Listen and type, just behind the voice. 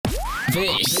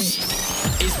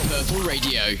This is Purple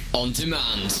Radio on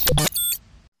demand.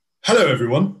 Hello,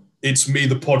 everyone. It's me,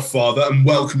 the Podfather, and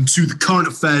welcome to the Current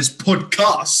Affairs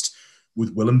podcast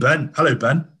with Will and Ben. Hello,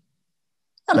 Ben.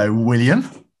 Hello, William.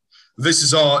 This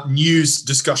is our news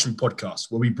discussion podcast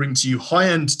where we bring to you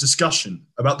high-end discussion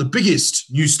about the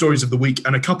biggest news stories of the week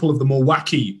and a couple of the more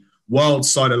wacky, wild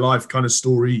side of life kind of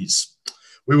stories.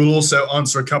 We will also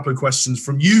answer a couple of questions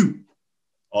from you,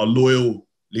 our loyal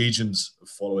legions of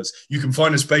followers. You can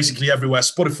find us basically everywhere: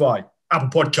 Spotify,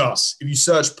 Apple Podcasts. If you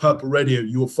search Purple Radio,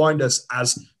 you will find us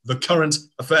as the Current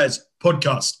Affairs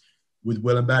podcast with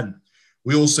Will and Ben.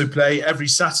 We also play every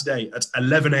Saturday at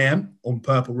 11 a.m. on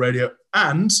Purple Radio,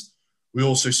 and we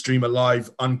also stream a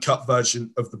live uncut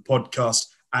version of the podcast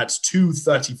at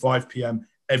 2:35 p.m.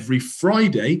 every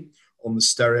Friday on the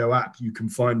Stereo app. You can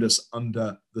find us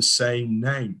under the same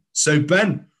name. So,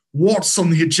 Ben, what's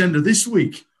on the agenda this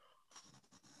week?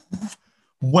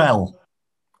 Well,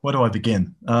 where do I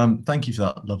begin? Thank you for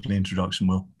that lovely introduction,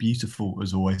 Will. Beautiful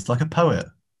as always, like a poet.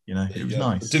 You know, it was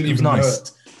nice. It didn't even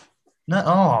hurt. No,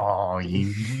 oh,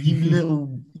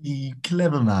 you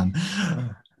clever man.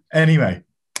 Anyway,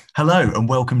 hello and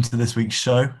welcome to this week's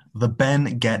show, the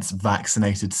Ben Gets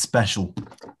Vaccinated special.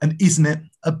 And isn't it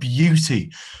a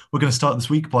beauty? We're going to start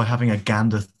this week by having a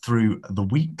gander through the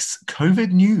week's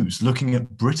COVID news, looking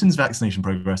at Britain's vaccination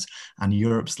progress and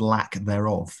Europe's lack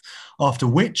thereof. After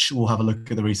which, we'll have a look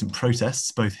at the recent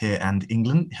protests, both here in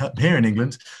England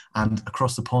and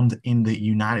across the pond in the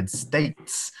United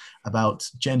States, about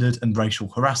gendered and racial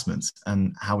harassment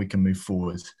and how we can move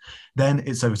forward. Then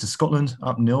it's over to Scotland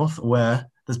up north, where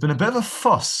there's been a bit of a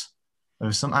fuss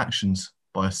over some actions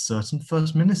by a certain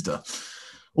First Minister.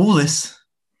 All this,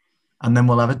 and then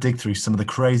we'll have a dig through some of the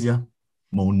crazier,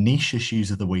 more niche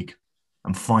issues of the week,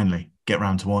 and finally get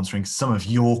round to answering some of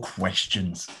your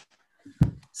questions.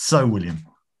 So, William.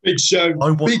 Big show,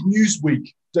 big news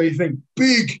week, don't you think?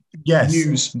 Big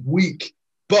news week.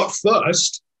 But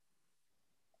first,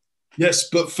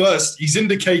 he's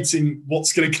indicating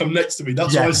what's going to come next to me.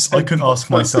 That's why I couldn't ask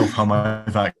myself how my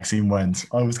vaccine went.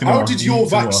 I was going to. How did your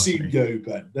vaccine go,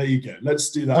 Ben? There you go. Let's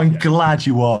do that. I'm glad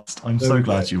you asked. I'm so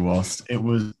glad you asked. It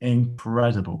was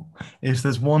incredible. If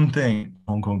there's one thing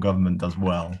Hong Kong government does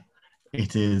well,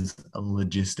 it is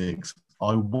logistics.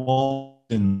 I was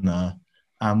in there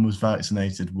and was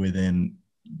vaccinated within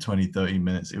 20, 30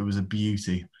 minutes. It was a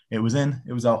beauty. It was in,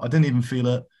 it was out. I didn't even feel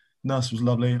it. Nurse was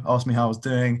lovely, asked me how I was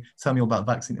doing, tell me all about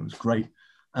the vaccine. It was great.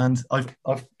 And I've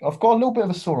got a little bit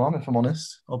of a sore arm, if I'm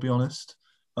honest. I'll be honest.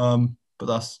 But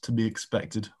that's to be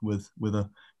expected with a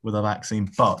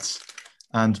vaccine.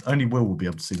 And only Will be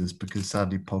able to see this because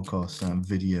sadly podcast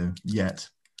video yet.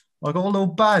 I got a little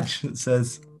badge that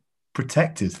says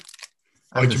protected.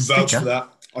 I can vouch for that.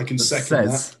 I can second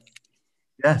that.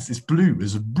 Yes, it's blue.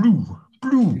 It's a blue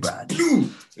badge. Blue.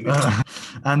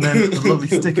 And then a lovely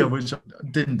sticker, which I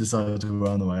didn't decide to wear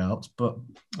on the way out, but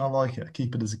I like it. I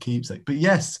keep it as a keepsake. But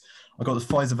yes, I got the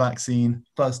Pfizer vaccine,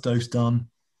 first dose done.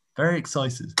 Very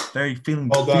excited. Feeling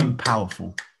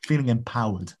powerful, feeling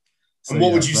empowered. So, and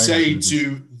what would you say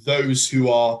to those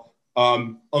who are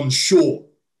unsure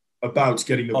about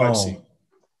getting the vaccine?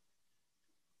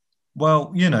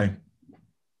 Well,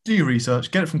 do your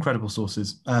research, get it from credible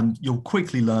sources, and you'll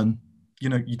quickly learn, you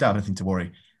don't have anything to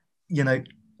worry.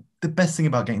 The best thing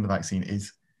about getting the vaccine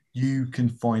is you can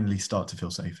finally start to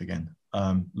feel safe again.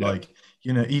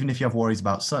 Even if you have worries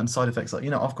about certain side effects, like,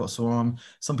 I've got a sore arm,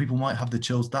 some people might have the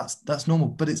chills, that's normal,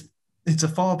 but it's a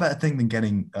far better thing than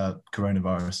getting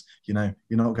coronavirus. You're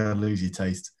not going to lose your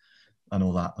taste and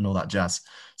all that jazz.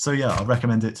 So yeah, I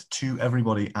recommend it to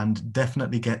everybody, and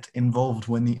definitely get involved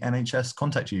when the NHS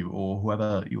contact you or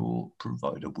whoever your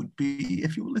provider would be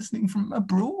if you're listening from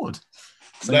abroad.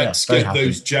 So let's get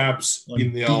those jabs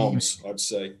in the arms, I'd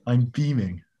say. I'm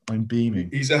beaming.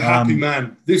 He's a happy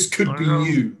man. This could be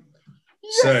you.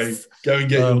 Yes. So go and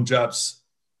get your jabs,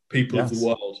 people of the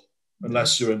world.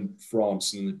 Unless you're in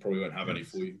France, and they probably won't have any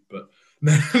for you. But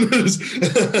we'll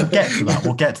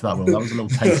get to that. Will, that was a little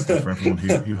taster for everyone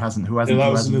who hasn't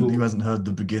heard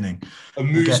the beginning. A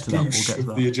moose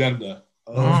of the agenda.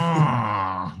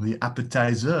 The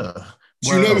appetizer.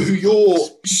 Do you know who you're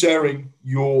sharing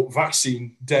your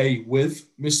vaccine day with,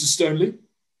 Mr. Stoneley?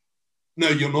 No,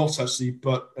 you're not actually,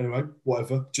 but anyway,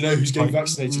 whatever. Do you know who's getting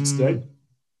vaccinated today?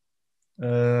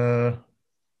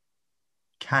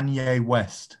 Kanye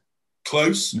West.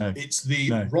 Close. No. It's the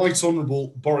Right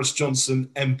Honourable Boris Johnson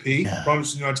MP, Prime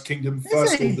Minister of the United Kingdom,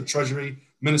 First Lord of the Treasury,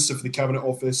 Minister for the Cabinet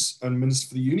Office, and Minister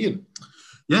for the Union.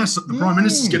 Yes, the Prime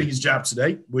Minister's getting his jab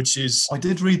today, which is... I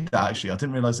did read that, actually. I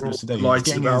didn't realise it was today.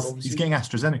 He's getting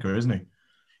AstraZeneca, isn't he?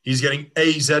 He's getting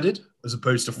AZ'd as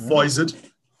opposed to Pfizer'd.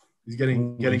 He's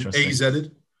getting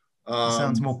AZ'd.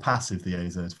 Sounds more passive, the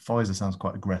AZ. Pfizer sounds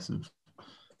quite aggressive.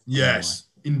 Yes,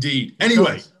 indeed.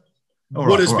 Anyway,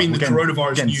 what has been the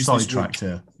coronavirus news this week?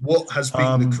 Here. What has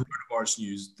been the coronavirus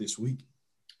news this week?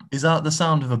 Is that the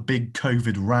sound of a big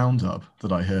COVID roundup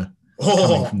that I hear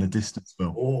coming from the distance,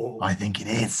 Will? Oh. I think it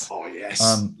is. Oh, yes.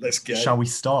 Let's go. Shall we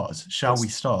start?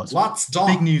 Let's start.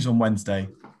 Big news on Wednesday.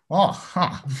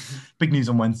 Big news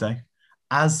on Wednesday.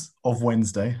 As of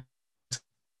Wednesday,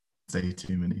 say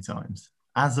too many times.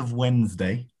 As of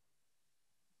Wednesday,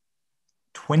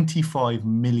 25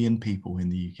 million people in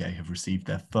the UK have received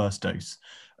their first dose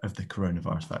of the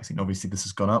coronavirus vaccine. Obviously, this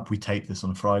has gone up. We tape this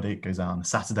on a Friday. It goes out on a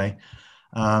Saturday.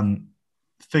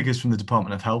 Figures from the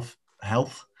Department of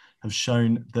Health have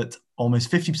shown that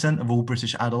almost 50% of all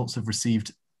British adults have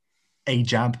received a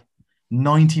jab.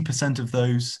 90% of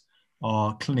those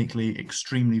are clinically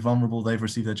extremely vulnerable. They've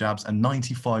received their jabs, and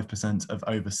 95% of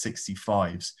over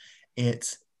 65s.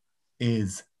 It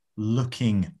is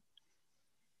looking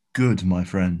good, my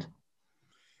friend.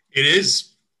 It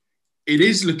is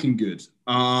looking good.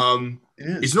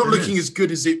 It's not looking as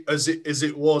good as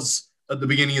it was at the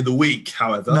beginning of the week.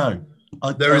 However, no,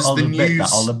 I'll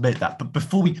admit that. But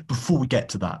before we get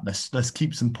to that, let's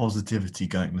keep some positivity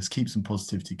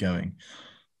going.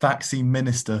 Vaccine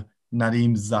Minister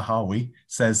Nadhim Zahawi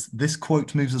says this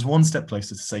quote moves us one step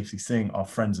closer to safely seeing our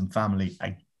friends and family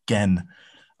again.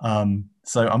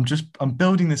 So I'm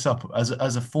building this up as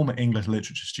a former English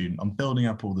literature student. I'm building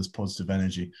up all this positive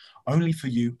energy, only for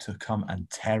you to come and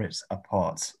tear it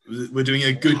apart. We're doing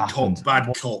a good cop,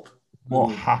 bad cop.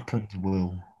 What happened,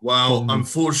 Will? Well,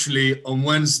 unfortunately, on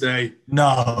Wednesday,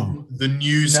 the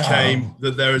news came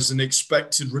that there is an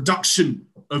expected reduction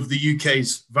of the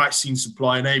UK's vaccine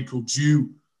supply in April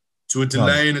due to a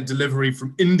delay in a delivery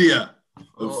from India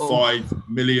of 5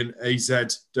 million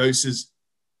AZ doses.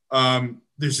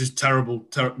 This is terrible.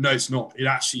 No, it's not. It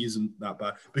actually isn't that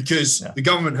bad because the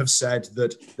government have said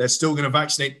that they're still going to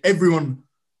vaccinate everyone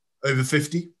over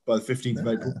 50 by the 15th of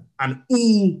April and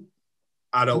all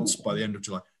adults by the end of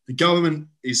July. The government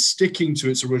is sticking to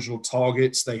its original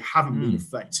targets. They haven't been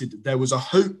affected. There was a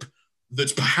hope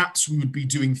that perhaps we would be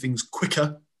doing things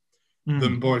quicker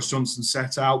than Boris Johnson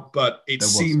set out, but it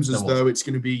seems as though it's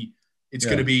going to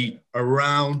be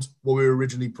around what we were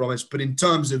originally promised. But in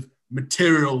terms of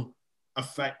material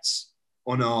effects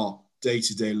on our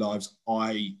day-to-day lives,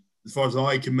 as far as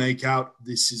I can make out,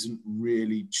 this isn't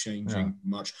really changing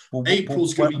much.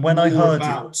 April's going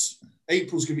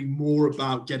to be more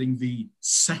about getting the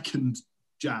second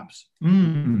jabs.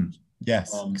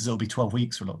 Yes, because it'll be 12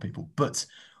 weeks for a lot of people. But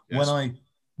when I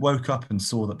woke up and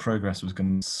saw that progress was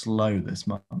going to slow this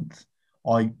month,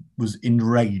 I was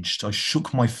enraged. I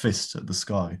shook my fist at the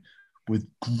sky with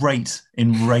great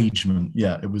enragement.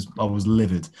 I was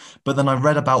livid. But then I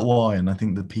read about why, and I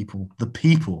think the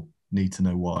people need to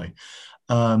know why.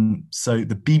 So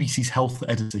the BBC's health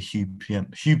editor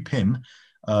Hugh Pym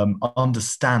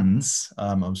understands,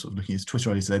 I was sort of looking at his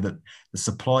Twitter earlier today, that the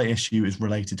supply issue is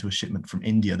related to a shipment from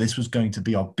India. This was going to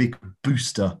be our big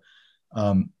booster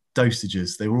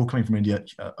dosages. They were all coming from India,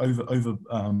 over I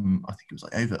think it was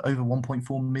like over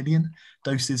 1.4 million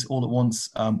doses all at once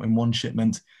in one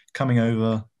shipment coming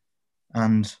over,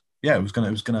 and it was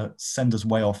gonna send us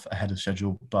way off ahead of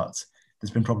schedule. But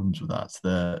there's been problems with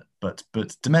that. But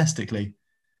domestically,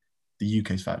 the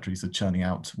UK's factories are churning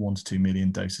out 1 to 2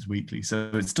 million doses weekly,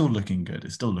 so it's still looking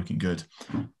good.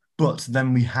 But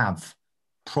then we have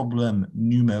problem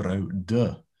numero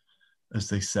deux, as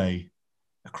they say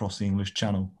across the English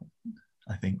Channel,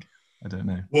 I think. I don't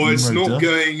know. Well, it's not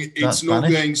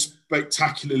going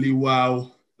spectacularly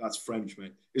well. That's French,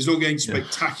 mate. It's not going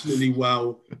spectacularly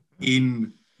well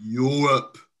in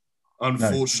Europe,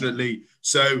 unfortunately. No.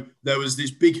 So there was this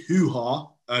big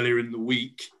hoo-ha earlier in the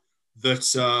week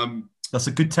that... that's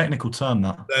a good technical term,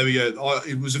 that. There we go.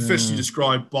 It was officially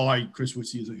described by Chris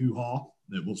Whitty as a hoo-ha.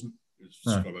 It wasn't. It was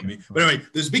described by me. But anyway,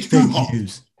 there's a big hoo-ha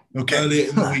earlier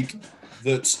in the week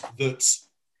that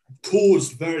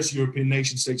caused various European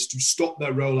nation states to stop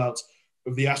their rollout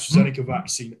of the AstraZeneca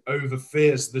vaccine over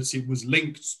fears that it was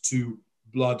linked to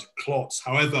blood clots.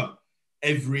 However,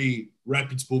 every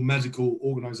reputable medical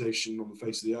organisation on the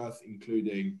face of the earth,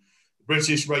 including the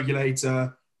British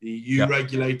regulator, the EU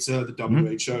regulator, the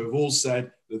WHO, have all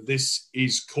said that this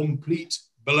is complete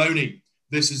baloney.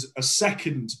 This is a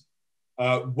second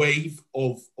wave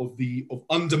of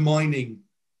undermining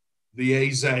the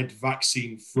AZ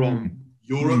vaccine from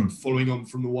Europe, following on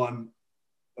from the one.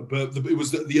 But it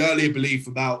was the earlier belief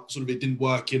about sort of it didn't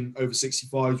work in over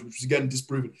 65s, which was again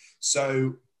disproven.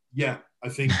 So, I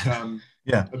think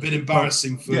Yeah. A bit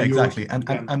embarrassing for yeah, Europe. exactly.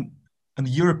 And the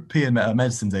European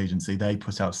Medicines Agency, they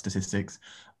put out statistics.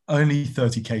 Only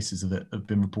 30 cases of it have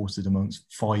been reported amongst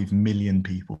 5 million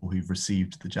people who've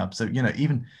received the jab. So,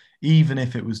 even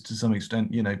if it was to some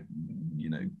extent,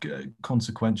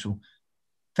 consequential,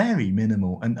 very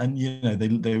minimal. And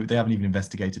they haven't even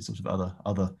investigated sort of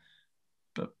other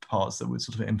parts that would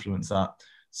sort of influence that.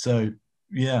 So,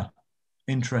 yeah,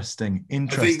 interesting. I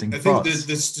think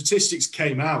the statistics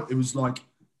came out. It was like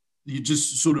you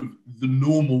just sort of the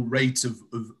normal rate of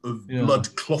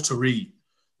blood clottery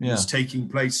was taking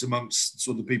place amongst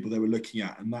sort of the people they were looking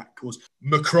at, and that caused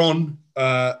Macron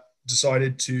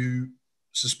decided to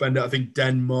suspend it. I think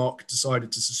Denmark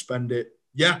decided to suspend it.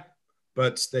 Yeah,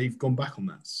 but they've gone back on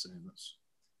that. So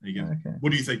there you go. Okay.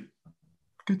 What do you think?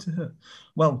 Good to hear.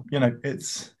 Well,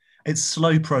 it's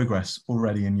slow progress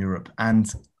already in Europe,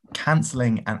 and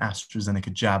cancelling an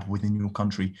AstraZeneca jab within your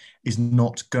country is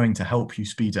not going to help you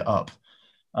speed it up.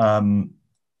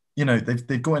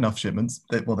 They've got enough shipments.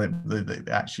 They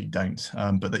actually don't,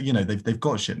 but they've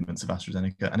got shipments of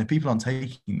AstraZeneca, and if people aren't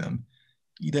taking them,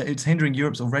 it's hindering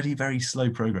Europe's already very slow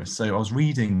progress. So I was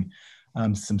reading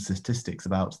some statistics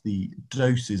about the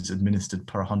doses administered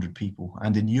per 100 people,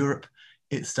 and in Europe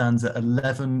it stands at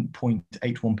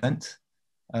 11.81%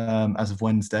 as of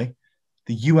Wednesday.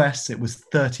 The US, it was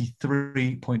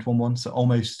 33.11, so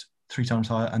almost 3 times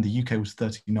higher, and the UK was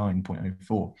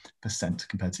 39.04%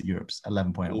 compared to Europe's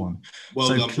 11.1.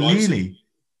 So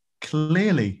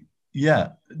clearly,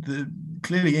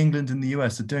 England and the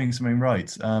US are doing something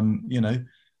right.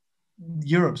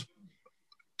 Europe's,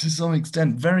 to some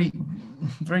extent, very,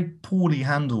 very poorly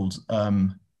handled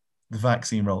the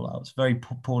vaccine rollouts, very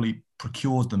poorly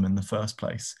procured them in the first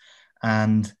place,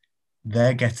 and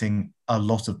they're getting a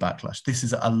lot of backlash. This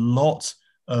is a lot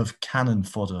of cannon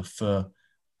fodder for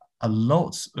a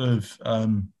lot of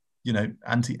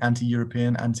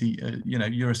anti-European,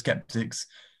 Eurosceptics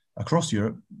across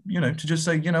Europe. To just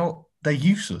say, they're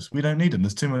useless. We don't need them.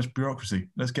 There's too much bureaucracy.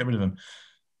 Let's get rid of them.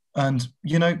 And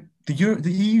the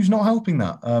EU's not helping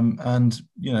that. And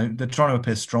they're trying to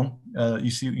appear strong.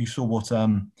 You saw what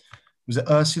was it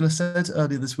Ursula said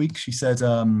earlier this week? She said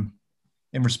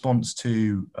in response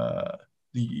to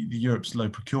the Europe's low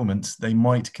procurement, they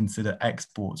might consider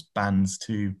exports bans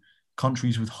to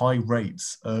countries with high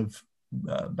rates of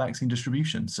vaccine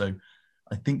distribution. So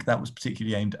I think that was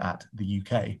particularly aimed at the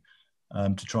UK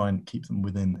to try and keep them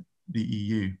within the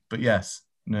EU. But yes,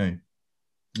 no,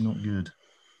 not good.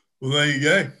 Well, there you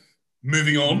go.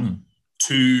 Moving on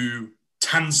to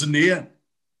Tanzania.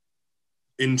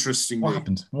 Interestingly.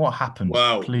 What happened?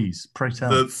 Well, please, pray tell.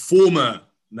 The former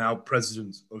now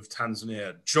president of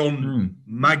Tanzania, John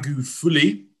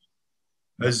Magufuli,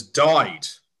 has died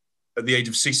at the age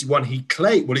of 61.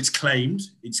 It's claimed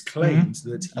that he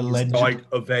has died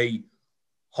of a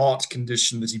heart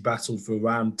condition that he battled for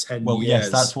around 10 years. Well, yes,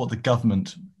 that's what the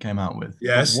government came out with.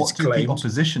 Yes, what did the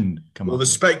opposition come up with? Well, the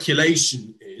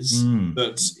speculation is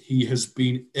that he has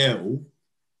been ill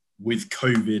with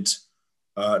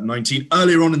COVID-19.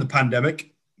 Earlier on in the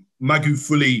pandemic,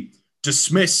 Magufuli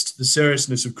dismissed the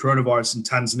seriousness of coronavirus in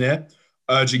Tanzania,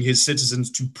 urging his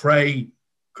citizens to pray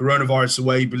coronavirus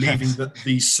away, believing that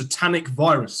the satanic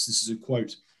virus, this is a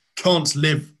quote, can't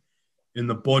live in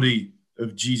the body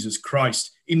of Jesus Christ.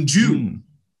 In June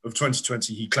of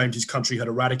 2020, he claimed his country had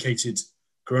eradicated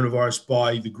coronavirus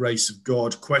by the grace of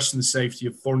God, questioned the safety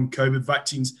of foreign COVID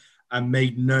vaccines, and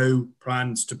made no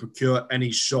plans to procure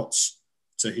any shots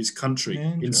to his country,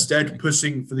 instead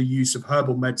pushing for the use of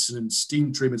herbal medicine and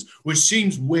steam treatments, which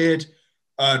seems weird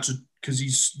because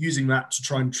he's using that to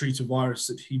try and treat a virus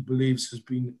that he believes has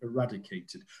been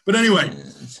eradicated. But anyway,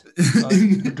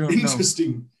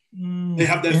 interesting. They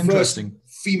have their first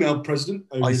female president.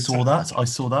 I saw that,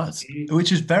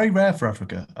 which is very rare for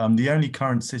Africa. The only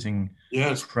current sitting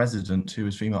president who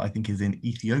is female, I think, is in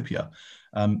Ethiopia.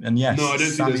 And yes, no, I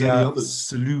don't think there's any others.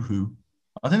 Suluhu.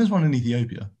 I think there's one in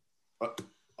Ethiopia.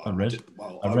 I read it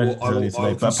earlier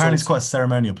today, but apparently it's quite a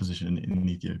ceremonial position in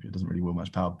Ethiopia. It doesn't really wield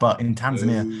much power. But in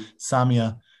Tanzania,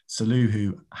 Samia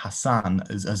Suluhu Hassan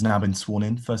has now been sworn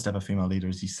in, first ever female leader,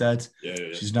 as he said.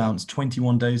 She's announced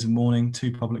 21 days of mourning,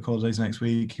 2 public holidays next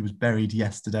week. He was buried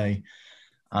yesterday.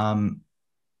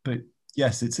 But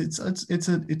yes, it's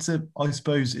a I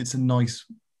suppose it's a nice.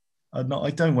 I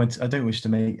don't wish to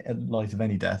make light of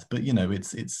any death, but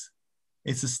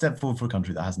it's a step forward for a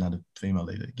country that hasn't had a female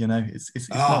leader. It's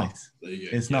nice.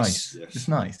 It's nice. Yes. It's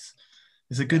nice.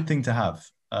 It's a good thing to have.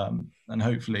 And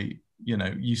hopefully,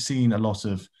 you've seen a lot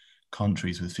of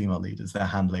countries with female leaders, their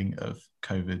handling of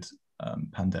COVID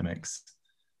pandemics.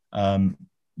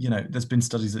 there's been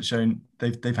studies that shown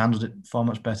they've handled it far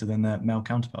much better than their male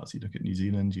counterparts. You look at New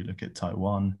Zealand, you look at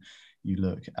Taiwan, you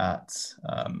look at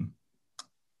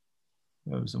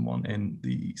there was the one in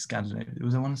the Scandinavia.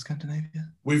 Was there one in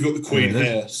Scandinavia? We've got the Queen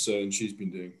here, and she's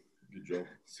been doing a good job.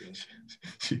 So.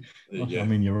 I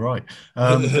mean, you're right.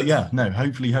 But yeah, no,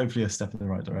 hopefully a step in the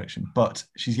right direction. But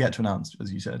she's yet to announce,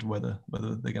 as you said, whether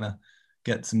they're going to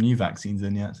get some new vaccines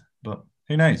in yet. But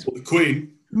who knows? Well, the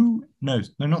Queen? Who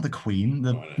knows? No, not the Queen.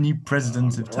 The new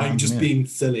president of Tanzania. I'm just being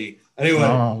silly. Anyway.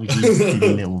 Oh, you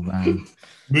little man.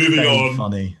 Moving on.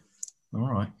 Funny. All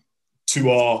right. To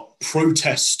our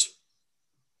protest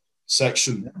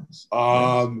section. Yes. Do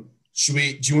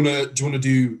you want to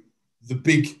do the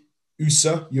big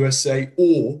USA,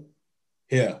 or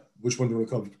here? Which one do you want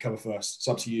to cover first? It's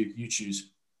up to you. You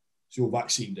choose. It's your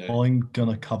vaccine day. I'm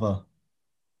gonna cover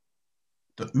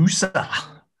the USA.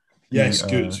 Yes,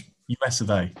 good. US of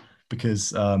A,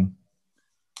 because I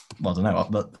don't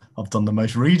know. I've done the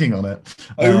most reading on it.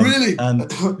 Oh, really?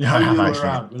 And yeah, I have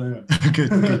actually.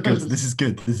 Good. This is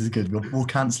good. We'll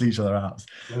cancel each other out.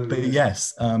 But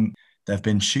yes, there have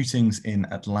been shootings in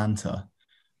Atlanta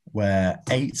where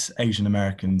 8 Asian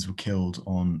Americans were killed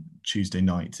on Tuesday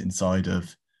night inside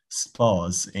of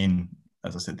spas in,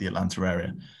 as I said, the Atlanta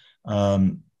area.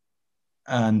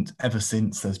 And ever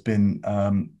since, there's been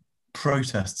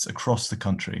protests across the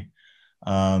country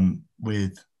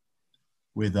with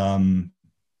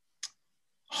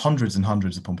hundreds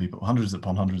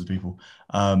upon hundreds of people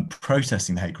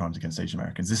protesting the hate crimes against Asian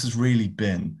Americans. This has really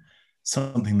been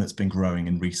something that's been growing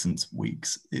in recent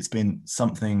weeks. It's been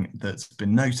something that's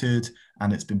been noted,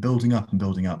 and it's been building up.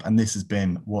 And this has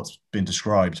been what's been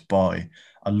described by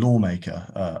a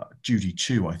lawmaker, Judy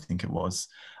Chu, I think it was,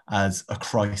 as a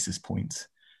crisis point.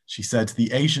 She said,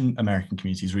 the Asian American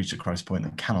community has reached a crisis point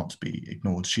that cannot be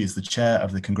ignored. She is the chair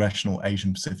of the Congressional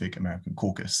Asian Pacific American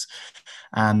Caucus.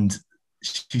 And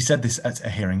she said this at a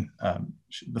hearing,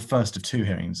 the first of 2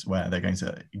 hearings where they're going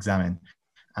to examine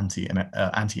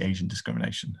anti-Asian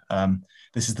discrimination.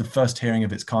 This is the first hearing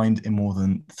of its kind in more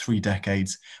than 3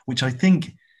 decades, which I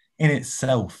think in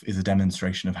itself is a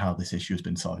demonstration of how this issue has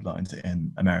been sidelined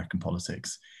in American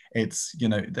politics. It's,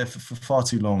 for far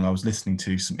too long, I was listening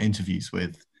to some interviews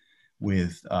with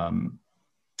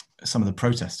some of the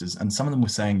protesters, and some of them were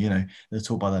saying, they're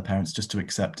taught by their parents just to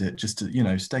accept it, just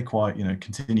to, stay quiet,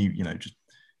 continue, just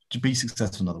to be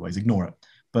successful in other ways, ignore it.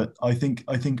 But I think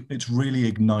it's really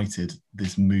ignited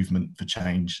this movement for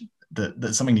change,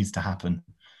 that something needs to happen.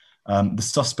 The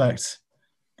suspect,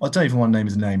 I don't even want to name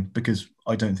his name because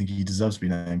I don't think he deserves to be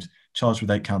named, charged with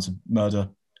 8 counts of murder.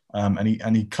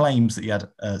 And he claims that he had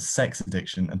a sex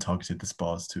addiction and targeted the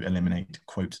spas to eliminate,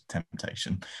 quote,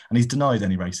 temptation. And he's denied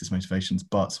any racist motivations,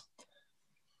 but,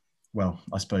 well,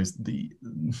 I suppose the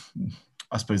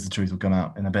truth will come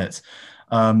out in a bit.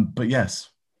 But yes,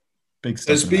 big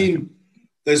stuff.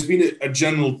 There's been a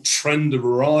general trend of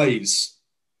rise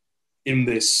in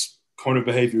this kind of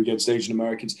behavior against Asian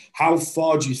Americans. How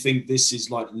far do you think this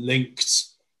is linked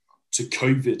to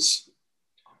COVID?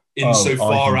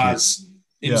 Insofar as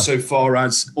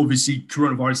obviously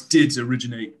coronavirus did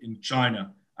originate in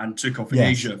China and took off in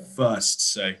Asia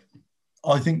first. So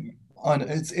I think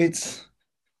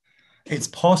it's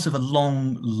part of a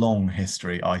long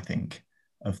history, I think,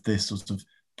 of this sort of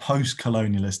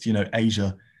post-colonialist,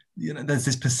 Asia. There's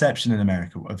this perception in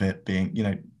America of it being,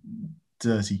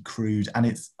 dirty, crude, and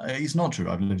it's not true.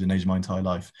 I've lived in Asia my entire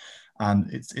life,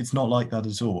 and it's not like that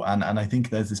at all. And I think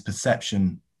there's this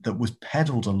perception that was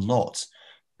peddled a lot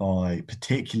by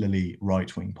particularly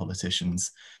right-wing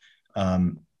politicians,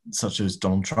 such as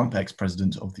Donald Trump,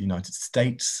 ex-president of the United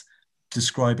States,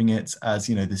 describing it as,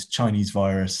 this Chinese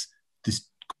virus, this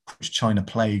China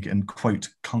plague, and quote,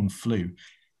 Kung flu.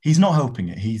 He's not helping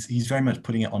it. He's very much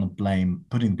putting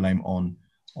the blame on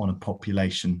a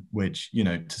population which,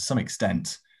 to some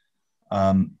extent,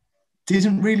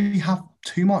 didn't really have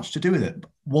too much to do with it.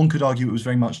 One could argue it was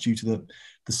very much due to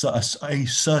a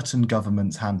certain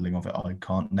government's handling of it. I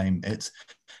can't name it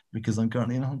because I'm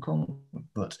currently in Hong Kong,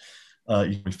 but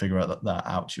you can figure that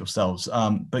out yourselves.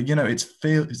 But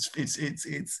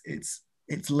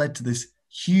it's led to this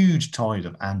huge tide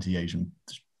of anti-Asian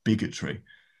bigotry.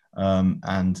 I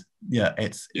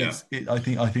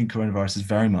think coronavirus is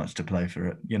very much to play for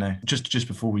it. Just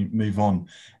before we move on,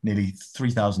 nearly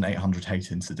 3,800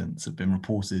 hate incidents have been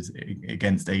reported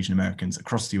against Asian Americans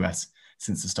across the US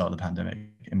since the start of the pandemic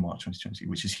in March 2020,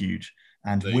 which is huge.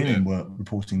 And women were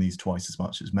reporting these twice as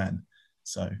much as men.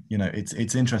 So,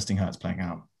 it's interesting how it's playing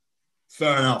out.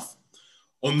 Fair enough.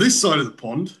 On this side of the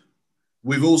pond,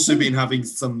 we've also been having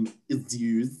some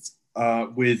issues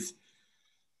with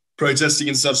protesting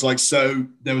and such like. So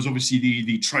there was obviously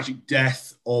the tragic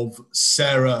death of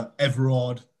Sarah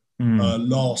Everard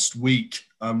last week.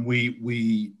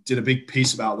 We did a big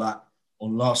piece about that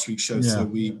on last week's show. So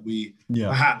we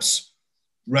perhaps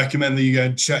recommend that you go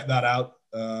and check that out.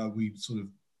 We sort of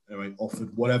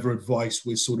offered whatever advice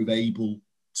we're sort of able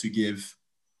to give.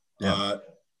 But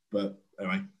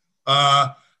anyway,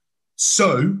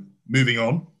 so moving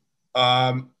on.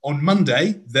 On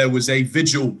Monday, there was a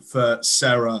vigil for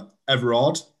Sarah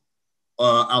Everard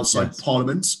outside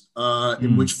Parliament,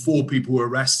 in which 4 people were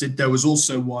arrested. There was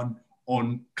also one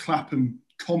on Clapham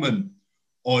Common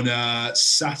on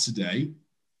Saturday.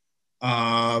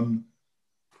 And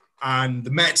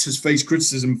the Met has faced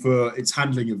criticism for its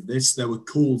handling of this. There were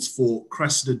calls for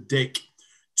Cressida Dick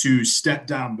to step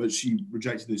down, but she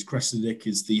rejected this. Cressida Dick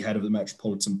is the head of the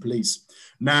Metropolitan Police.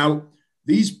 Now,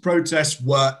 these protests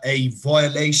were a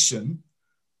violation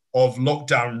of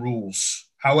lockdown rules.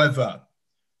 However,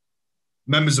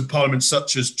 members of Parliament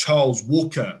such as Charles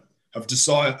Walker have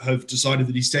decided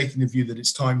that he's taking the view that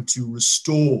it's time to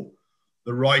restore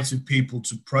the right of people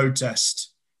to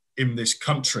protest in this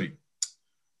country.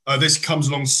 This comes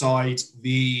alongside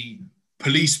the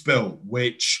police bill,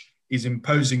 which is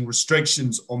imposing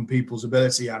restrictions on people's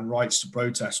ability and rights to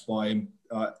protest by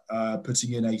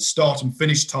putting in a start and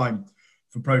finish time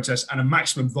for protests and a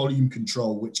maximum volume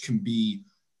control, which can be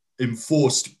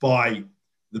enforced by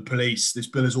the police. This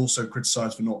bill is also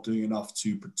criticised for not doing enough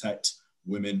to protect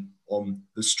women on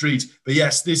the street. But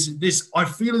yes, this I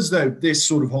feel as though this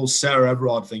sort of whole Sarah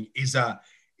Everard thing is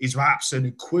perhaps an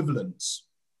equivalent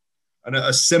and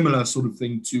a similar sort of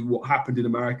thing to what happened in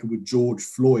America with George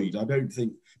Floyd. I don't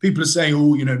think people are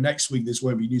saying, next week this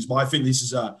won't be news, but I think this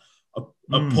is a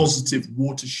positive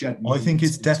watershed. I think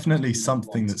it's definitely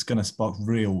something that's going to spark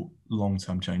real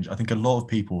long-term change. I think a lot of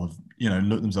people have,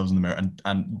 looked themselves in the mirror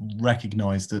and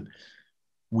recognized that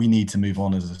we need to move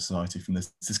on as a society from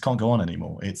this. This can't go on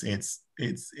anymore. It's.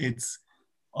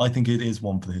 I think it is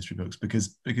one for the history books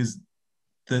because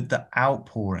the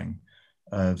outpouring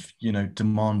of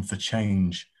demand for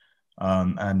change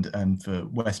and for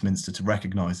Westminster to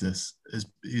recognise this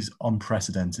is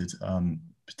unprecedented,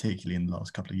 particularly in the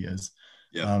last couple of years.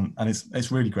 Yeah, and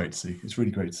it's really great to see. It's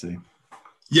really great to see.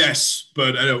 Yes,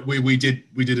 but we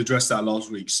did address that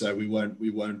last week, so we won't.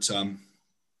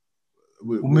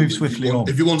 We'll move swiftly on.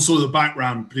 If you want sort of the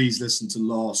background, please listen to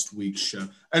last week's show.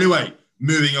 Anyway,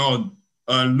 moving on.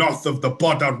 North of the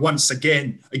border once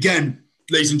again. Again,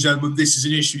 ladies and gentlemen, this is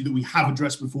an issue that we have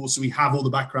addressed before, so we have all the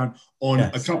background on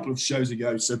a couple of shows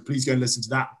ago, so please go and listen to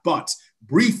that. But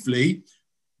briefly,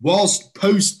 whilst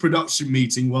post-production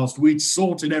meeting, whilst we'd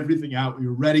sorted everything out, we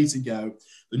were ready to go,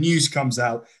 the news comes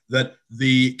out that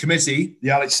the committee,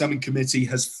 the Alex Salmond Committee,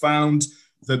 has found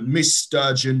that Miss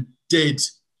Sturgeon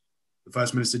the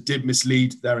First Minister did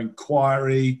mislead their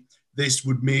inquiry. This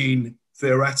would mean,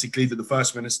 theoretically, that the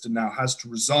First Minister now has to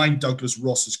resign. Douglas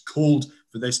Ross has called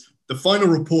for this. The final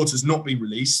report has not been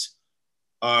released,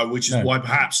 which is why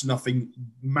perhaps nothing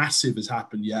massive has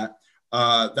happened yet.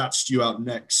 That's due out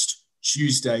next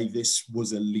Tuesday. This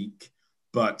was a leak.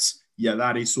 But yeah,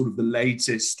 that is sort of the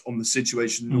latest on the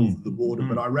situation north of the border.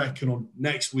 But I reckon on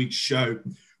next week's show,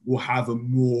 we'll have a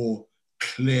more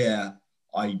clear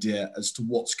idea as to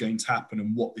what's going to happen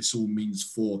and what this all means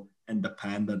for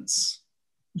independence.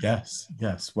 Yes.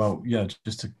 Well, yeah,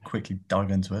 just to quickly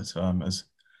dive into it, as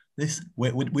this,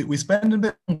 we're spending a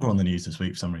bit longer on the news this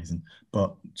week for some reason,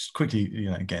 but just quickly,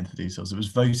 get into the details. It was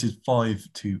voted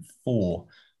 5-4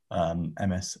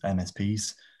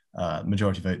 MSPs,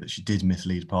 majority vote that she did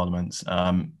mislead Parliament,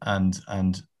 and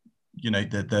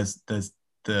there's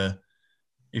the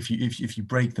if you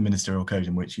break the ministerial code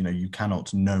in which you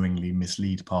cannot knowingly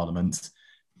mislead Parliament,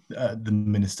 the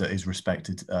minister is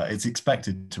respected. It's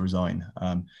expected to resign.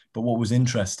 But what was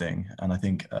interesting, and I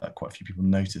think quite a few people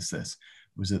noticed this,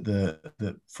 was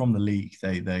that from the leak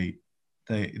they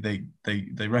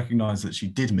recognised that she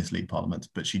did mislead Parliament,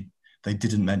 but they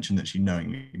didn't mention that she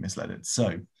knowingly misled it.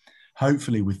 So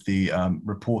hopefully with the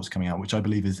reports coming out, which I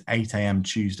believe is 8 a.m.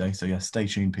 Tuesday, so yes, stay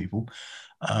tuned, people,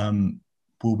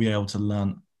 we'll be able to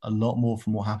learn a lot more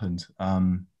from what happened.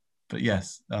 But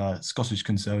yes, Scottish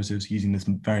Conservatives using this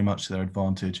very much to their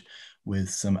advantage with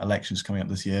some elections coming up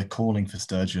this year, calling for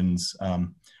Sturgeon's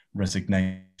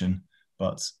resignation,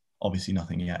 but obviously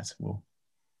nothing yet. We'll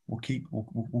keep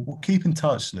in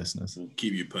touch, listeners. We'll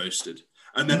keep you posted.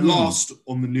 And then last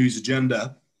on the news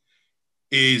agenda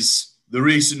is the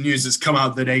recent news that's come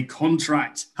out that a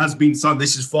contract has been signed.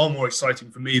 This is far more exciting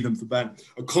for me than for Ben.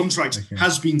 A contract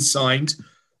has been signed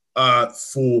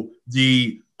for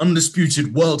the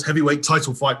undisputed world heavyweight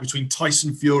title fight between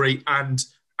Tyson Fury and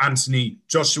Anthony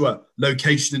Joshua.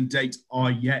 Location and date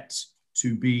are yet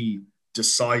to be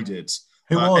decided.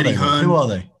 Who are Eddie they? Hearn, Who are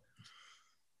they?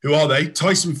 Who are they?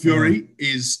 Tyson Fury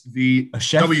is the A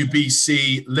chef?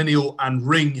 WBC lineal and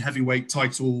ring heavyweight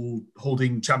title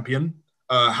holding champion,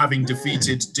 having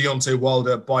defeated Deontay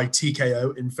Wilder by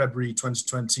TKO in February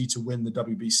 2020 to win the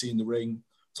WBC in the ring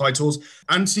titles.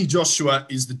 Anthony Joshua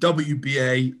is the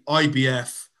WBA,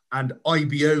 IBF, and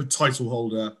IBO title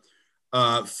holder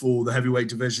for the heavyweight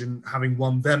division, having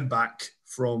won them back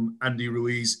from Andy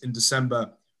Ruiz in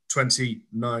December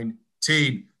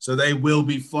 2019. So they will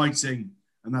be fighting,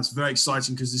 and that's very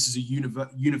exciting because this is a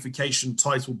unification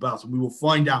title bout, and we will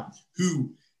find out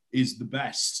who is the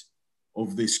best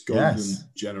of this golden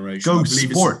generation. Go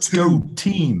sport, go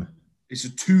team. It's a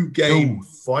 2-game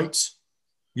fight.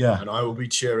 Yeah. And I will be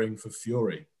cheering for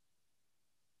Fury.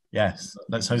 Yes.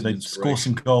 Let's hope they score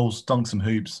some goals, dunk some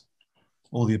hoops,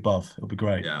 all the above. It'll be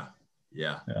great. Yeah.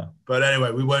 But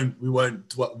anyway,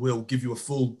 we'll give you a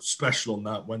full special on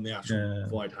that when the actual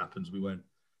fight happens. We won't.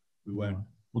 We'll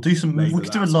do some. We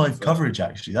could do a live coverage.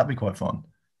 Actually, that'd be quite fun.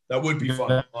 That would be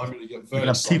fun. I'm going to get very.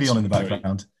 Have TV on in the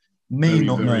background. Me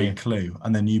not knowing a clue,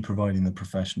 and then you providing the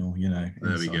professional. There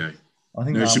we go. I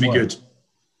think it should be good.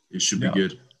 It should be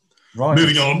good. Right.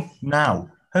 Moving on. Now,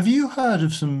 have you heard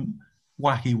of some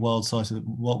wacky wild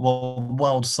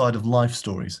side of life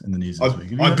stories in the news this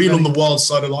week? I've been on the wild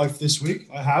side of life this week.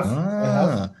 I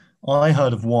have. I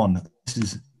heard of one.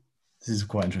 This is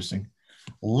quite interesting.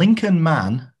 Lincoln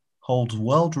man holds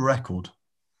world record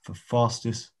for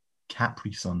fastest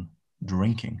Capri Sun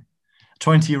drinking. A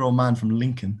 20-year-old man from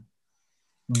Lincoln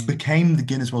became the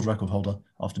Guinness World Record holder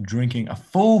after drinking a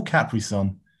full Capri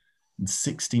Sun in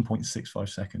 16.65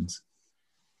 seconds.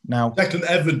 Now, Declan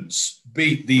Evans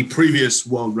beat the previous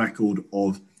world record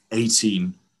of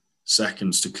 18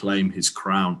 seconds to claim his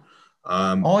crown.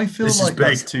 I feel like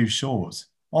that's too short.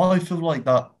 I feel like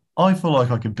I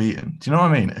could beat him. Do you know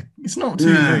what I mean? It's not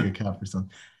too big a Capri Sun.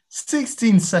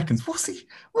 16 seconds. What's he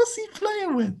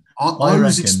playing with? I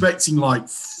was expecting like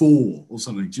 4 or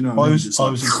something. Do you know? I was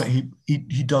expecting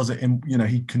he does it in.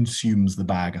 He consumes the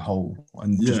bag whole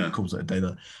and just calls it a day.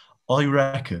 That I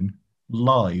reckon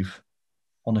live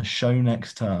on a show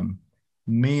next term,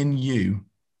 me and you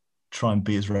try and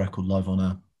beat his record live on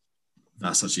air.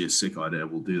 That's actually a sick idea.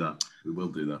 We'll do that. We will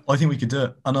do that. I think we could do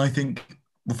it, and I think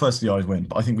firstly I win,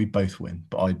 but I think we both win.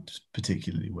 But I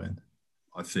particularly win.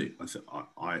 I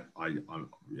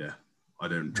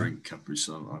don't drink Capri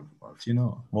Sun. Do you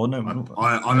not? Well, no.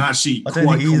 I'm actually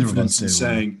quite confident in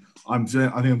saying I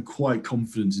think I'm quite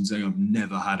confident in saying I've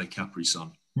never had a Capri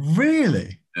Sun.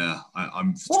 Really? Yeah,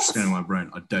 I'm scanning my brain.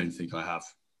 I don't think I have.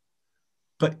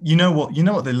 But you know what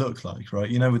they look like, right?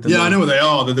 With the I know what they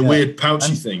are. They're the weird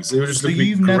pouchy things. They were just. So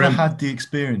you've never had the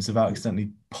experience of accidentally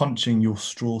punching your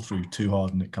straw through too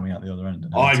hard and it coming out the other end.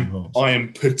 I am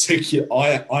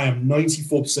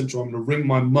 94% sure I'm going to ring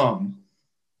my mum.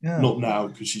 Yeah. Not now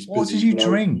because she's busy. What did you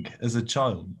drink as a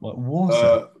child? Like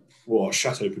water?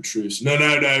 Chateau Petrus. No.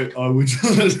 I would.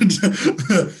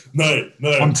 no.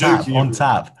 On tap.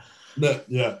 No.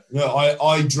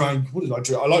 I drank. What did I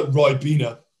drink? I like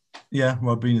Ribena. Yeah,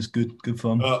 Ribena's good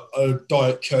fun. A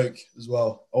Diet Coke as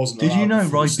well. Did you know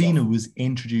Ribena was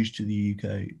introduced to the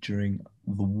UK during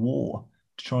the war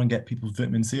to try and get people's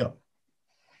vitamin C up?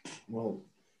 Well,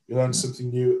 you learn something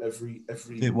new every.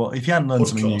 Well, if you hadn't learned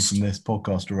something new from this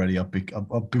podcast already, I'd be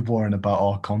worrying about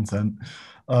our content.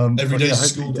 Every day is a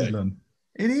school day.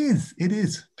 It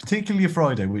is, particularly a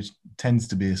Friday, which tends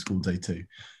to be a school day too.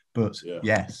 But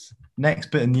yes,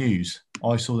 next bit of news.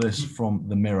 I saw this from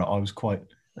the Mirror. I was quite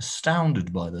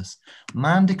astounded by this.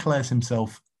 Man declares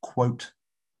himself, quote,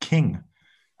 king,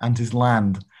 and his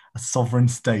land a sovereign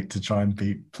state to try and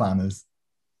beat planners.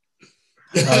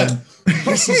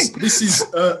 This is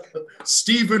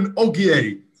Stephen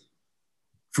Ogier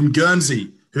from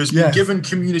Guernsey, who has been given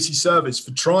community service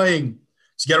for trying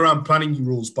to get around planning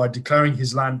rules by declaring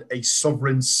his land a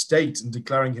sovereign state and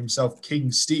declaring himself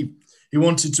King Steve. He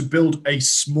wanted to build a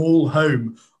small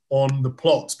home on the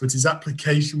plot, but his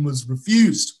application was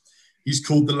refused. He's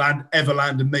called the land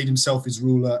Everland and made himself his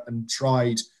ruler and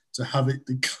tried to have it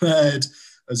declared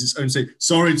as its own state.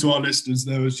 Sorry to our listeners,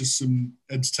 there was just some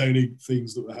entertaining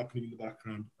things that were happening in the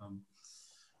background.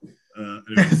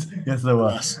 Anyway. Yes, there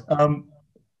were.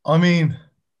 I mean,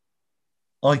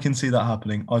 I can see that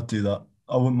happening. I'd do that.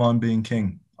 I wouldn't mind being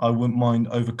king. I wouldn't mind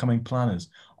overcoming planners.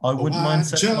 I wouldn't mind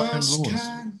setting my own laws.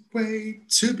 Can't wait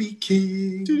to be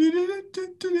king.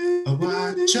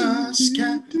 I just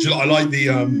can't. I like the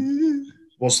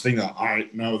what's the thing that I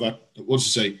know that what's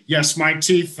it say? Yes, my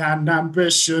teeth and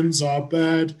ambitions are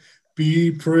bad.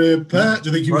 Be prepared. Do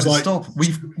you think he was Right, like stop?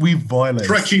 We've violated.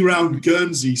 trekking around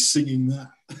Guernsey singing that?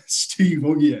 Steve,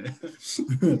 oh yeah.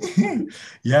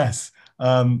 Yes.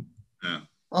 Yeah.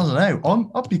 I don't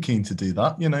know. I'd be keen to do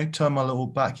that. You know, turn my little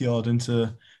backyard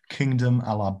into Kingdom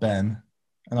a la Ben,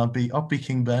 and I'd be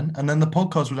King Ben, and then the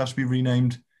podcast would have to be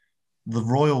renamed the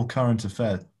Royal Current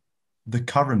Affair, the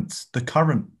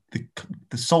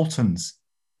Sultans.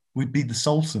 We'd be the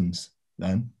Sultans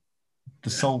then.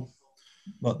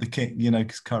 Like the king, you know,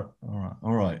 because all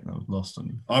right, I was lost on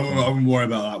you. I wouldn't worry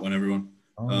about that one, everyone.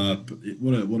 Oh. But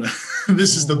what a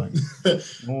this is All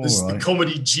the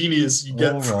comedy genius you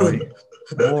get All from right.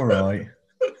 All right.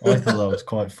 I thought that was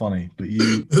quite funny, but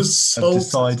you the have Sultans.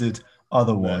 decided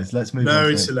otherwise. Let's move No, on to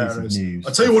it's this piece of hilarious. news.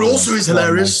 I'll tell you what before also I is cry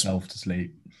hilarious. myself to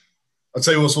sleep. I'll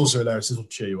tell you what's also hilarious. This will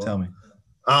cheer you up. Tell me.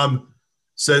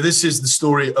 So this is the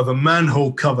story of a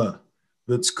manhole cover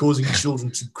that's causing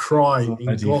children to cry in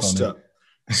Already Gloucester.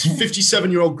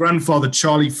 57-year-old grandfather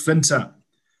Charlie Flinter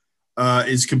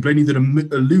is complaining that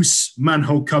a loose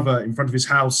manhole cover in front of his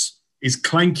house is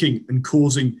clanking and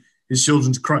causing his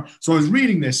children to cry. So I was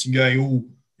reading this and going, oh,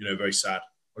 you know, very sad.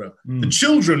 Whatever. The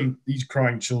children, these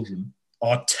crying children,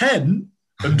 are 10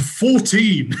 and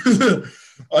 14.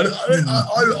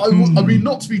 I mean,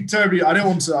 not to be terribly, I don't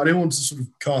want to sort of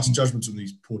cast judgment on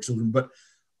these poor children, but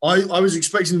I was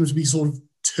expecting them to be sort of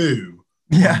 2.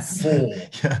 Yeah. 4.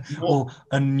 Yeah. Or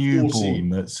a newborn 14.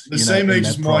 that's The same in age their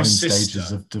as my prime sister.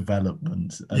 stages of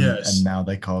development, and, Yes. and now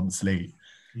they can't sleep.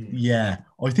 Yeah,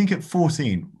 I think at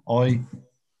 14, I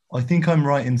think I'm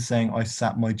right in saying I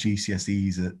sat my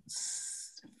GCSEs at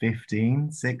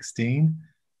 15, 16.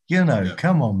 You know, Yeah.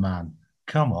 come on, man.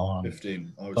 Come on.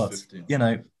 15. I was But, 15. you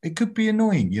know, it could be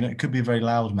annoying. You know, it could be a very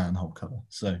loud manhole cover.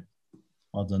 So,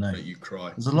 I don't know. Make you cry.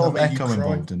 There's a lot of Make you echo cry?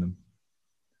 involved in them.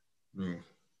 Mm,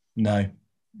 No.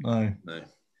 no.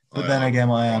 But then again,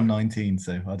 I am 19,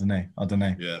 so I don't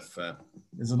know. Yeah, fair.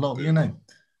 There's a lot, you know.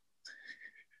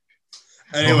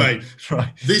 Anyway,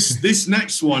 Right. this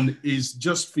next one is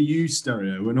just for you,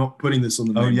 Stereo. We're not putting this on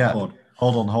the main Oh, yeah. pod.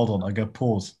 Hold on. I go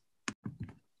pause.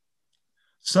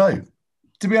 So,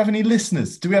 do we have any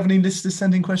listeners? Do we have any listeners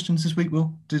sending questions this week,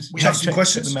 Will? We have some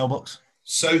questions. Check the mailbox.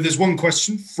 So there's one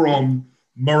question from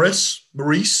Maurice.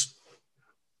 Maurice.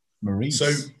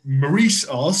 So Maurice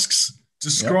asks,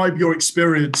 describe your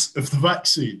experience of the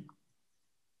vaccine.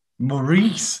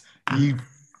 Maurice, you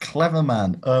clever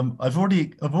man. I've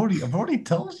already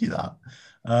told you that.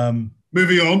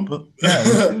 Moving on. But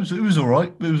yeah, it was all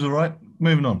right. It was all right.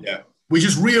 Moving on. Yeah. We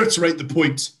just reiterate the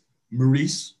point,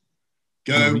 Maurice.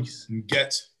 Go Maurice. and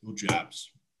get your jabs.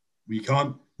 We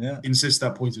can't Yeah. insist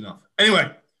that point enough.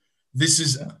 Anyway, this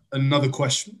is another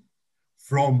question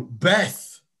from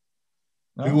Beth,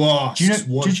 who asks,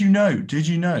 Did you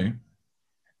know?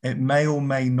 It may or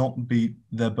may not be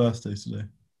their birthday today.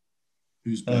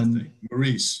 whose birthday?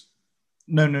 Maurice.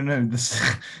 No. This.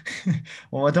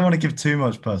 Well, I don't want to give too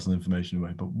much personal information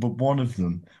away, but one of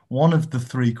the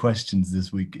 3 questions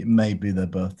this week, it may be their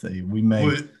birthday. We may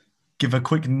Well, give a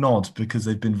quick nod because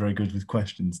they've been very good with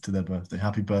questions to their birthday.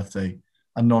 Happy birthday,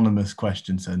 anonymous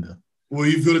question sender. well,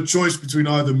 you've got a choice between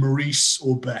either Maurice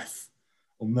or Beth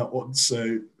on that one.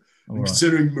 So All right.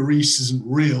 considering Maurice isn't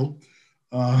real,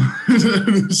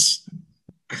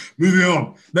 moving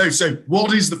on. No, so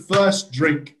what is the first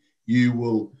drink you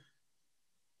will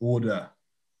order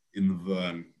in the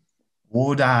Vern?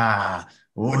 Order.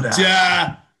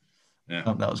 Yeah.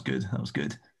 Oh, that was good. Do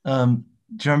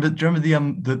you remember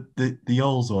the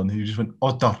old one who just went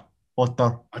otter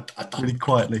really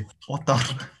quietly? Otter.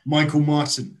 Michael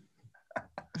Martin.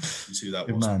 You see who that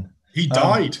Good was? man. He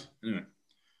died. Anyway.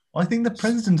 I think the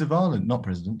president of Ireland, not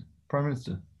president, prime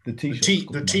minister, the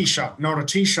Taoiseach. The Taoiseach. No, the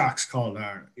Taoiseach's called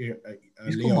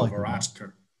He's Leo called Michael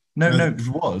Varadkar. No, it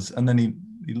was, and then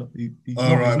he's All not, right, he's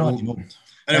not well, anymore.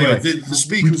 Anyway, the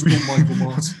speaker was called Michael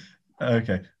Martin.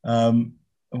 Okay.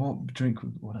 What drink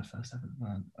would I first have?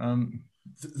 Man.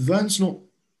 Vern's not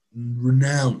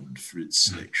renowned for its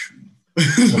selection.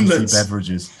 Obviously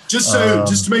beverages. Just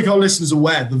to make our listeners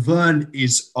aware, the Vern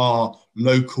is our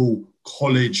local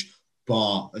college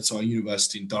bar at our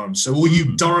university in Durham. So all you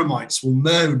Durhamites will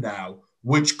know now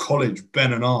which college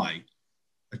Ben and I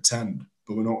attend,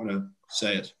 but we're not going to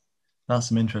say it. That's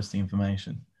some interesting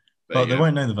information. But But they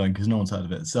won't know the Vern because no one's heard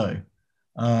of it. So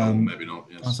maybe not.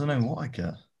 Yes. I don't know what I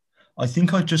get. I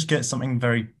think I'd just get something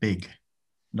very big,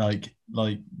 like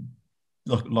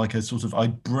a sort of.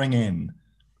 I'd bring in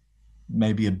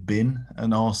maybe a bin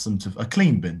and ask them to a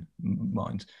clean bin,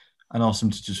 mind, and ask them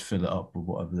to just fill it up with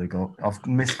whatever they got. I've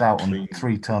missed out on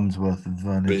 3 terms worth of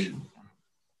Vernage. Bin.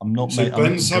 I'm not So I'm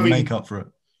Ben's gonna having- make up for it.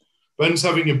 Ben's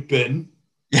having a bin.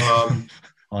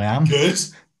 I am. Good.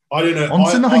 I don't know.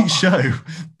 On tonight's show,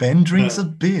 Ben drinks a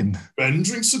bin. Ben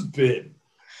drinks a bin.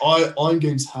 I'm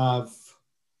going to have...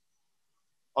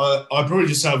 I probably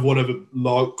just have whatever,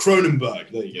 like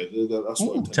Kronenberg. There you go. That's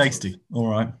what. Ooh, tasty. All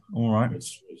right.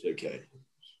 It's okay.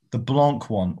 The Blanc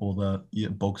one or the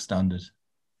bog standard?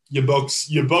 Your bog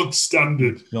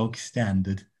standard. Bog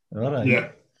standard. All right. Yeah.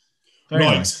 Very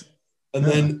right. nice. And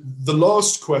then the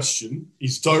last question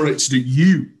is directed at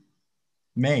you.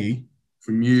 Me?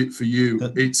 For you.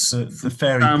 It's the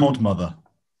fairy pod mother.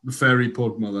 The fairy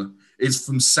pod mother. It's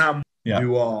from Sam,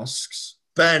 who asks,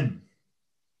 Ben,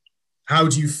 how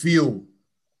do you feel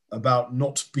about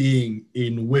not being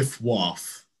in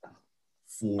WIF-WAF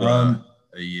for a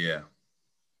year?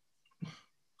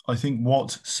 I think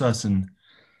what certain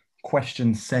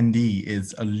question sendee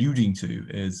is alluding to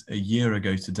is a year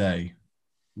ago today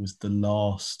was the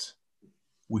last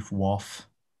WIF-WAF.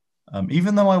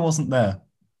 Even though I wasn't there,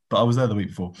 but I was there the week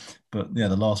before. But yeah,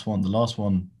 the last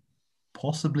one,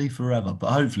 possibly forever,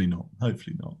 but hopefully not.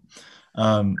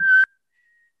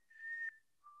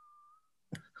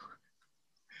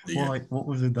 Why? What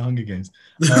was it? The Hunger Games?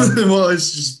 Well,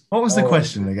 it's just. What was the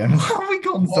question again? What have we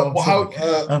gotten so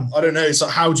I don't know. It's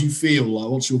like, how do you feel? Like,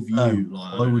 what's your view?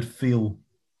 I would feel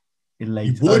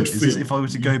elated. You would feel if I were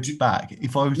to go back.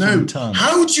 If I were to return.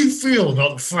 How would you feel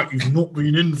about the fact you've not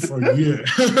been in for a year?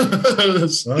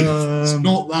 It's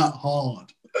not that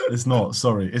hard. It's not.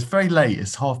 Sorry, it's very late.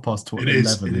 It's 11:30. It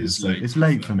is late. It's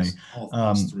late for me. It's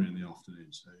 3:30 in the afternoon.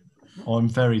 So. I'm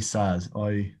very sad.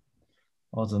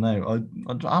 I don't know.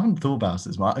 I haven't thought about it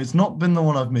as much. It's not been the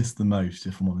one I've missed the most,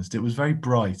 if I'm honest. It was very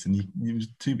bright, and it was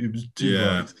too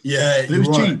bright. Yeah, but it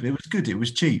was cheap. It was good. It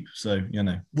was cheap. So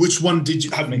Which one did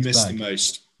you have missed the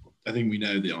most? I think we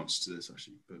know the answer to this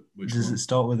actually. But which does one? It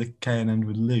start with a K and end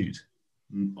with lewd?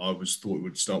 I always thought it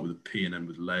would start with a P and end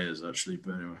with layers actually.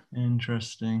 But anyway,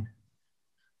 interesting.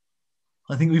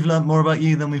 I think we've learned more about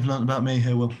you than we've learned about me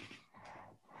here, Will.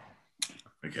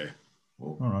 Okay.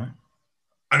 Well, all right.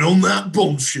 And on that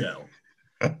bombshell,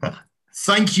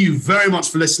 thank you very much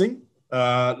for listening,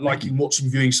 liking, watching,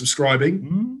 viewing,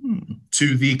 subscribing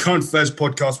to the Current Affairs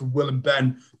podcast with Will and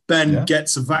Ben. Ben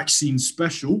Gets a Vaccine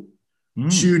special.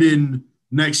 Tune in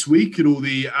next week at all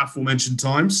the aforementioned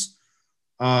times.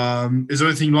 Is there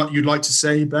anything you'd like to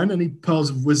say, Ben? Any pearls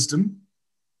of wisdom?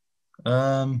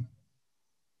 To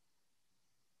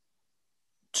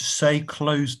say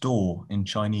closed door in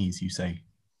Chinese, you say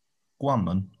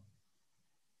Guanmen.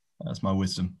 That's my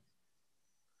wisdom.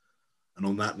 And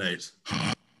on that note,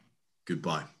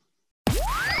 goodbye.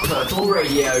 Purple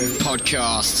Radio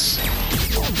Podcasts.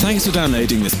 Thanks for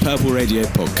downloading this Purple Radio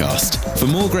podcast. For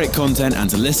more great content and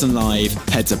to listen live,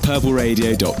 head to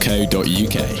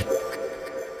purpleradio.co.uk.